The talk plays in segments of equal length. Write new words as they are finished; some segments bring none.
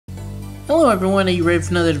Hello everyone, are you ready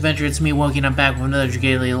for another adventure? It's me, Woki, and I'm back with another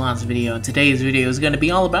Dragalia launch video, and today's video is going to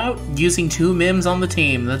be all about using two Mims on the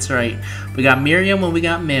team. That's right. We got Myriam and we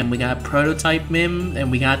got Mim. We got prototype Mim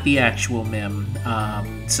and we got the actual Mim.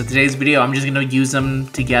 So today's video, I'm just going to use them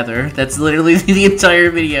together. That's literally the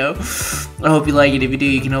entire video. I hope you like it. If you do,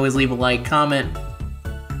 you can always leave a like, comment,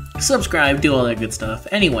 subscribe, do all that good stuff.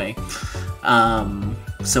 Anyway,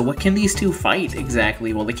 so what can these two fight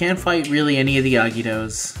exactly? Well, they can't fight really any of the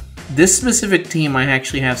Agitos. This specific team I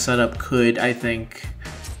actually have set up could, I think,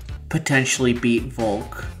 potentially beat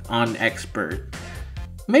Volk on Expert.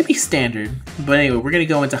 Maybe Standard. But anyway, we're going to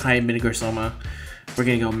go into High Minigorsoma. We're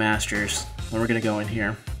going to go Masters. And we're going to go in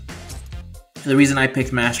here. The reason I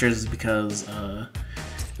picked Masters is because at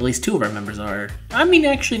least two of our members are. I mean,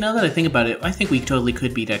 actually, now that I think about it, I think we totally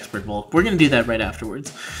could beat Expert Volk. We're going to do that right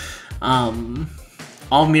afterwards.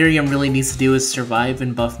 All Myriam really needs to do is survive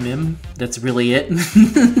and buff Mim. That's really it.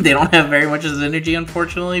 They don't have very much of his energy,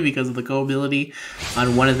 unfortunately, because of the co-ability.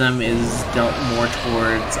 On one of them is dealt more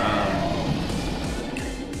towards,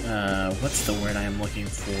 what's the word I am looking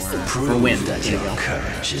for? For wind. That your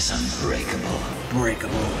courage is unbreakable.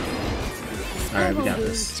 Breakable. Alright, we got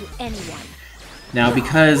this. Now,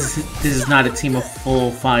 because this is not a team of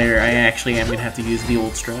full fire, I actually am going to have to use the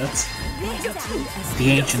old strats. The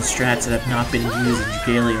ancient strats that have not been used in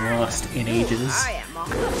Dragalia Lost in ages.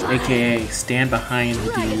 AKA, stand behind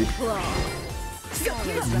the dude.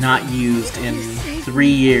 Not used in 3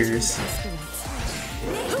 years.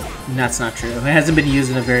 That's not true. It hasn't been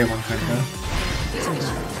used in a very long time, though.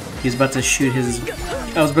 He's about to shoot his...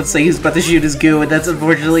 I was about to say he's about to shoot his goo, and that's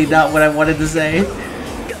unfortunately not what I wanted to say.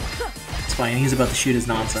 It's fine, he's about to shoot his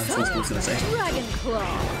nonsense, that's what I was gonna say.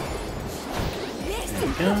 There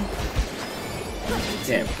we go.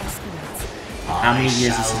 There we go. How many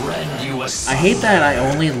years is it? I hate that I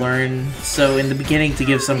only learn... So in the beginning, to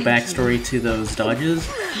give some backstory to those dodges,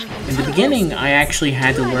 in the beginning I actually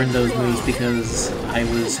had to learn those moves because I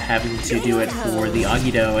was having to do it for the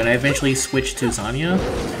Agito, and I eventually switched to Zanya.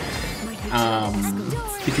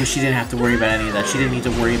 Because she didn't have to worry about any of that. She didn't need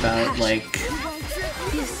to worry about, like...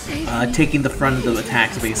 taking the front of the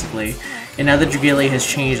attacks, basically. And now that Dragalia has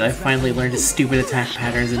changed, I finally learned his stupid attack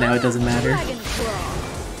patterns, and now it doesn't matter.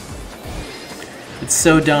 It's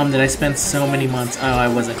so dumb that I spent so many months... Oh, I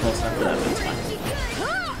wasn't close enough for that, but it's fine.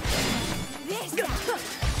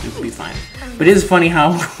 It would be fine. But it is funny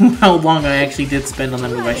how long I actually did spend on that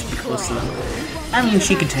move. I should be close to them. I mean,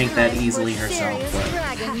 she can tank that easily herself, but...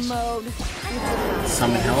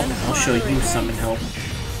 Summon help? I'll show you summon help.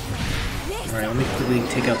 Alright, let me quickly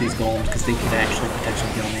take out these golems, because they could actually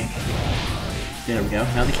potentially kill me. There we go,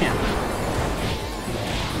 now they can.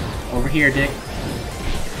 Over here, Dick.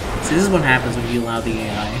 See, this is what happens when you allow the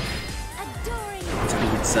AI to be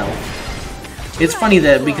itself. It's funny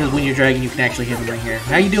that, because when you're dragging, you can actually hit them right here.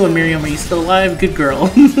 How you doing, Myriam? Are you still alive? Good girl.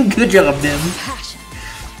 Good job, Mim.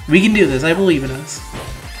 We can do this, I believe in us.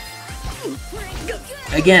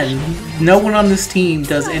 Again, no one on this team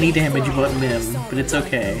does any damage but Mim, but it's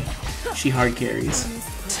okay. She hard carries.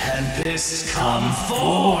 Tempest, come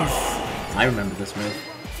forth! I remember this move.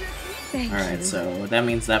 Alright, so that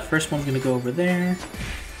means that first one's gonna go over there,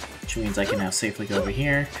 which means I can now safely go over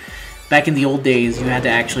here. Back in the old days, you had to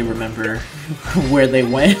actually remember where they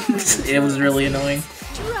went. It was really annoying.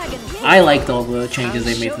 I liked all the changes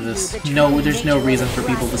they made to this. No, there's no reason for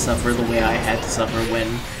people to suffer the way I had to suffer when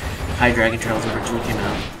High Dragon Trails originally came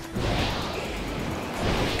out.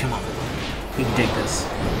 Come on, we can take this.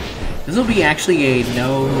 This will be actually a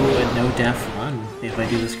no-death run, if I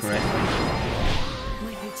do this correctly.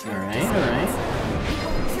 Alright, alright.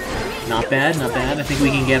 Not bad, not bad. I think we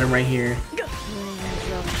can get him right here.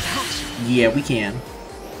 Yeah, we can.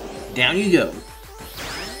 Down you go.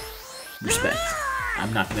 Respect.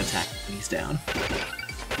 I'm not gonna attack when he's down.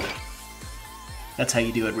 That's how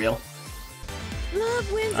you do it, real.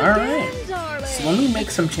 Alright. So let me make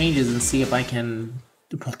some changes and see if I can...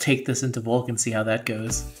 We'll take this into Volk and see how that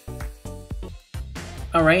goes.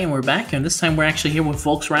 Alright, and we're back, and this time we're actually here with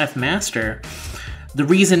Volk's Wrath Master. The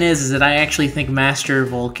reason is that I actually think Master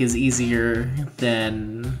Volk is easier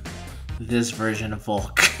than this version of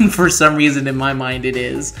Volk. For some reason, in my mind, it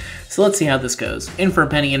is. So let's see how this goes. In for a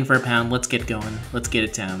penny, in for a pound, let's get going. Let's get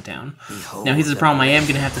it down. Now here's the problem, I am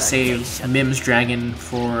going to have to save Mim's Dragon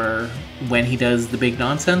for when he does the big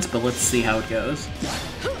nonsense, but let's see how it goes.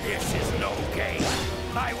 This is no game.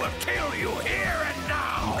 I will kill you here and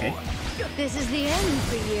now. Okay. This is the end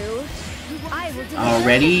for you.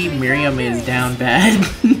 Already, Myriam is down bad.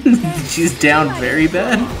 She's down very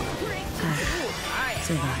bad.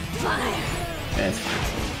 That's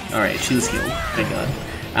fine. Alright, she was healed. Thank God.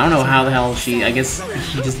 I don't know how the hell she... I guess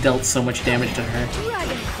he just dealt so much damage to her.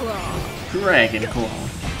 Dragon Claw.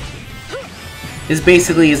 This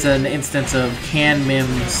basically is an instance of can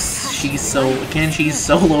she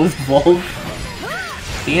solo Volk?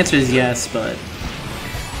 The answer is yes, but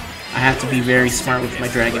I have to be very smart with my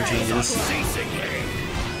dragon changes.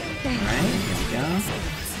 Alright, here we go.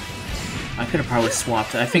 I could have probably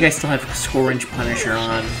swapped it. I think I still have Scourge Punisher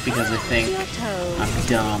on because I think I'm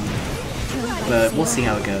dumb. But we'll see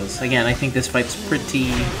how it goes. Again, I think this fight's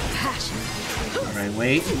pretty... Alright,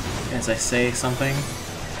 wait. As I say something.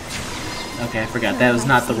 Okay, I forgot. That was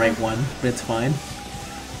not the right one, but it's fine.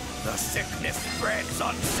 The sickness spreads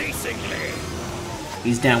unceasingly.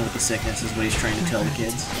 He's down with the sickness, is what he's trying to tell the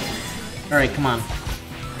kids. Alright, come on.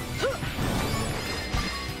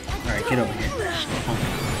 Alright, get over here.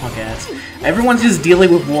 Punk ass. Everyone's just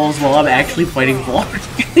dealing with wolves while I'm actually fighting Volk.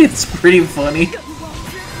 It's pretty funny.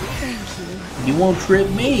 You won't trip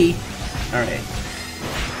me. Alright.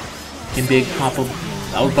 And Big Papa...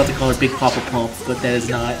 I was about to call her Big Papa Pump, but that is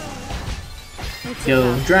not.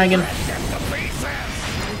 Yo, Dragon.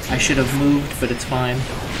 I should have moved, but it's fine.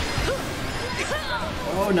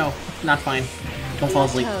 Oh no, not fine. Don't fall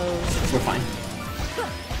asleep. We're fine.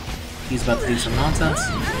 He's about to do some nonsense.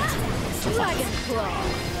 We're fine.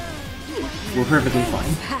 We're perfectly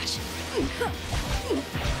fine.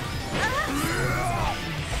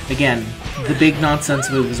 Again, the big nonsense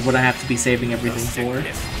move is what I have to be saving everything for.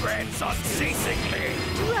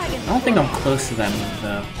 I don't think I'm close to that move,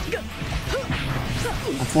 though.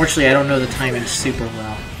 Unfortunately, I don't know the timing super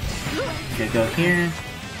well. Okay, go here.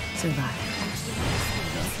 Survive.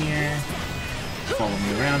 Go here. Follow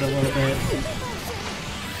me around a little bit.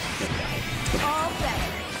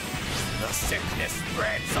 The sickness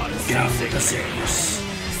spreads Down with the unceasingly.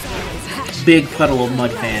 sickness. Big puddle of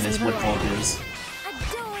mud fan is what Volk is.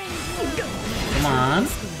 Come on.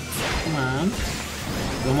 Come on.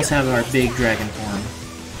 We almost have our big dragon form.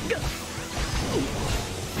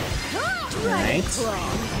 Alright.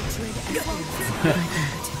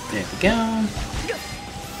 There we go.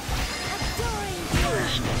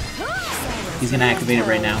 He's gonna activate it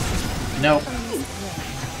right now. Nope.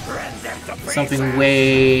 Something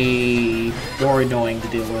way more annoying to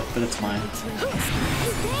deal with, but it's fine.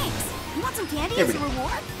 There we go.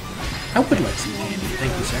 I would like some candy.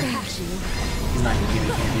 Thank you, sir. He's not gonna give me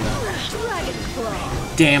candy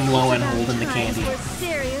though. Damn low and holding the candy.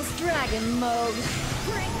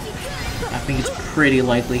 I think it's pretty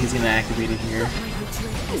likely he's gonna activate it here.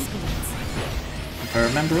 If I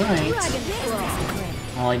remember right,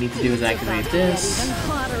 all I need to do is activate this.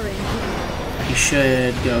 He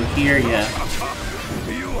should go here, yeah.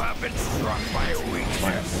 You have been struck by a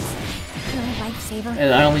weakness.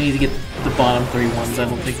 I only need to get the bottom 3 ones. I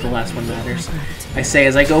don't think the last one matters. I say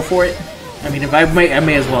as I go for it. I mean, if I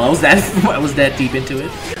may as well. I was that deep into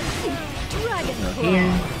it. Go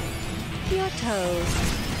here.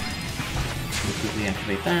 Quickly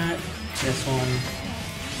activate that. This one.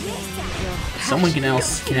 Someone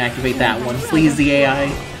else can activate that one. Please, the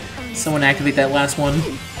AI. Someone activate that last one.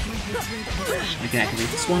 I can activate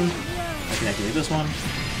this one. I can activate this one.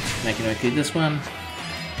 And I can activate this one.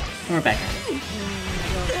 And we're back at it.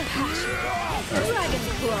 Right.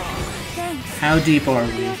 How deep are we?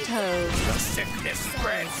 The sickness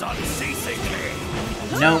spreads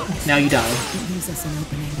unceasingly. Nope, now you die.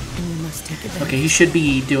 Okay, he should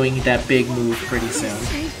be doing that big move pretty soon.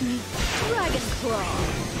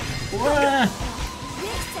 Ah.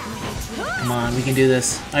 Come on, we can do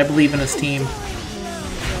this. I believe in this team.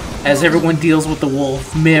 As everyone deals with the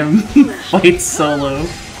wolf, Mim fights solo.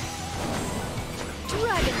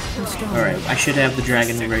 Alright, I should have the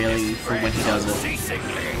dragon ready for when he does it.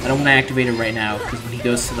 I don't want to activate it right now, because when he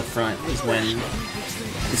goes to the front is when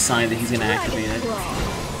the sign that he's going to activate it.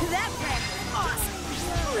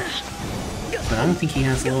 But I don't think he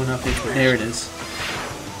has low enough HP. There it is.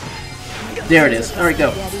 There it is. Alright,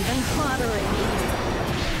 go.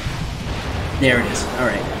 There it is.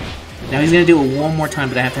 Alright. Now he's going to do it one more time,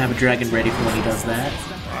 but I have to have a dragon ready for when he does that.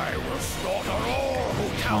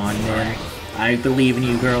 Come on, man. I believe in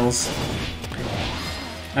you, girls.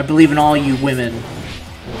 I believe in all you women.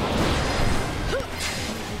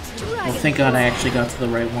 Well, thank God I actually got to the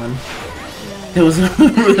right one. There was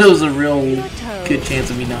a real good chance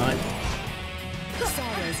of me not.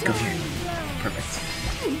 Go here. Perfect.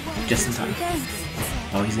 Just in time.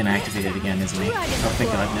 Oh, he's gonna activate it again, isn't he? Oh,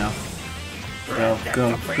 thank God, no. Go,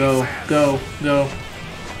 go, go, go, go.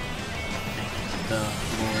 Thank the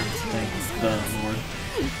Lord. Thank the Lord.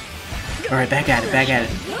 Alright, back at it, back at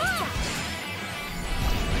it.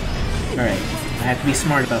 Alright, I have to be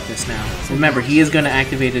smart about this now. Remember, he is going to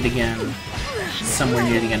activate it again. somewhere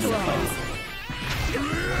near the end of the fight.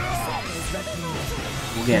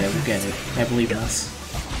 We'll get it, we'll get it. I believe in us.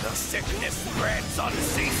 The sickness spreads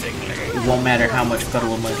unceasingly. It won't matter how much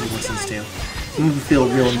Puddle of Mud he listens to. I'm gonna feel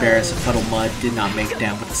real embarrassed if Puddle of Mud did not make it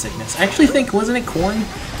down with the sickness. I actually think, wasn't it Corn?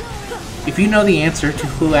 If you know the answer to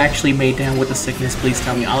who actually made down with the sickness, please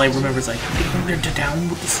tell me. All I remember is like, they went down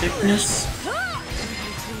with the sickness.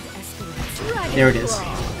 There it is.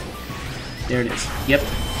 There it is. Yep.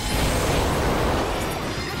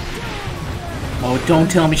 Oh, don't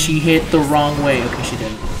tell me she hit the wrong way. Okay, she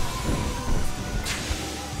didn't.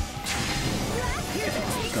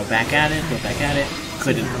 Go back at it, go back at it.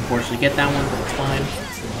 Couldn't, unfortunately, get that one, but it's fine.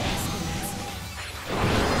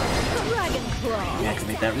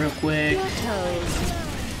 Activate that real quick.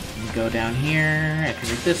 Go down here,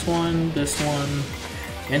 activate this one, and this one.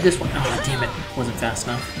 Oh, damn it. Wasn't fast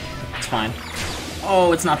enough. It's fine.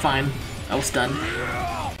 Oh, it's not fine. I was stunned.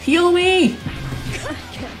 Heal me! I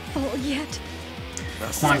can't fall yet.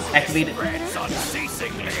 Come on, activate it.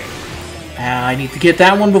 I need to get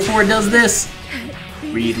that one before it does this.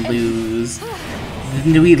 We lose.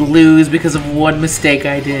 We lose because of one mistake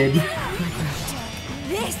I did.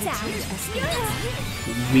 This out.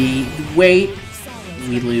 We wait.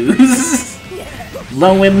 We lose.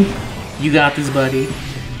 Low him. You got this, buddy.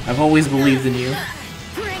 I've always believed in you.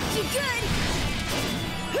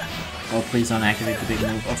 Oh, please don't activate the big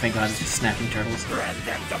move. Oh, thank God, it's just snapping turtles.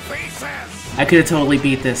 I could have totally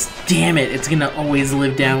beat this. Damn it, it's gonna always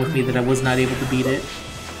live down with me that I was not able to beat it.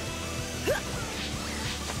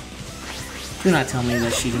 Do not tell me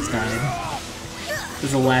that she just died. This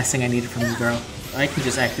is the last thing I needed from you, girl. I can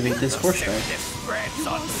just activate this Force Strike.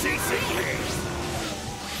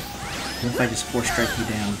 What if I just Force Strike you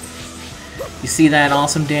down? You see that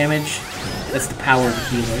awesome damage? That's the power of a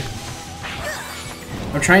healer.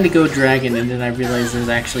 I'm trying to go Dragon, and then I realize there's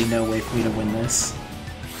actually no way for me to win this.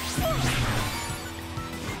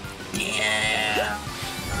 Yeah.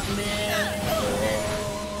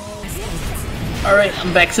 Alright,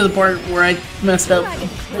 I'm back to the part where I messed up.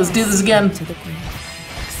 Let's do this again.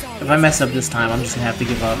 If I mess up this time, I'm just gonna have to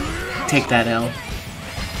give up. Take that L.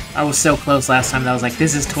 I was so close last time that I was like,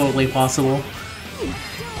 this is totally possible.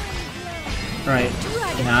 Alright,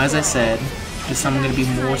 now as I said, this time I'm gonna be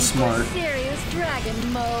more smart.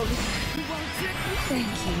 Dragon mode. Thank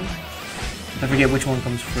you. I forget which one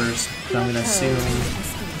comes first, but I'm gonna assume.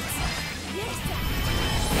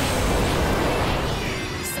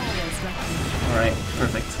 Alright,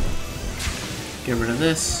 perfect. Get rid of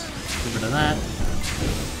this, get rid of that.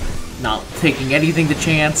 Not taking anything to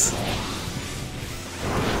chance.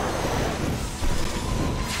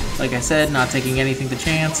 Like I said, not taking anything to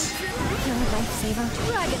chance.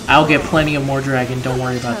 I'll get plenty of more dragon, don't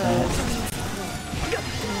worry about that.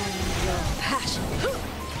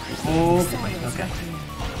 Oh boy, okay.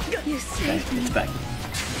 Okay, it's back.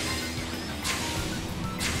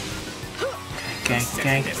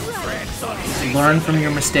 Okay. Learn from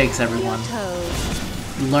your mistakes, everyone.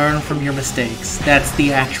 Learn from your mistakes. That's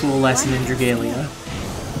the actual lesson in Dragalia.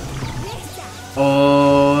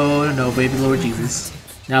 Oh no, baby Lord Jesus.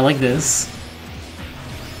 Not like this.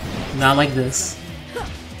 Not like this.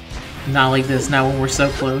 Not like this, not when we're so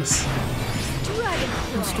close.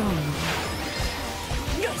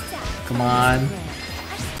 Come on.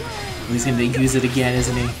 He's gonna use it again,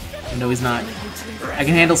 isn't he? No, he's not. I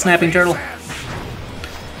can handle Snapping Turtle.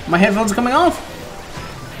 My headphones are coming off.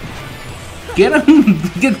 Get him!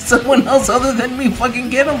 Get someone else other than me. Fucking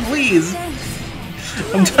get him, please.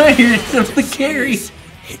 I'm tired of the carry.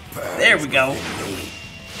 There we go.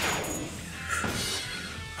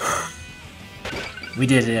 We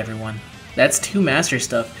did it, everyone. That's 2 master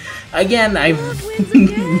stuff. Again,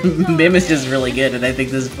 Mim is just really good, and I think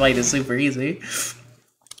this fight is super easy.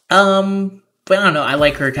 But I don't know, I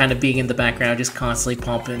like her kind of being in the background, just constantly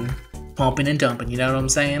pumping and dumping, you know what I'm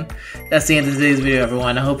saying? That's the end of today's video,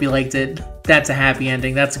 everyone. I hope you liked it. That's a happy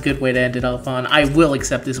ending. That's a good way to end it off on. I will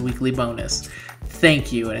accept this weekly bonus.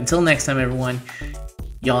 Thank you, and until next time, everyone,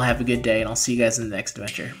 y'all have a good day, and I'll see you guys in the next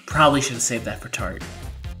adventure. Probably should have saved that for Tart.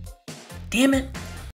 Damn it!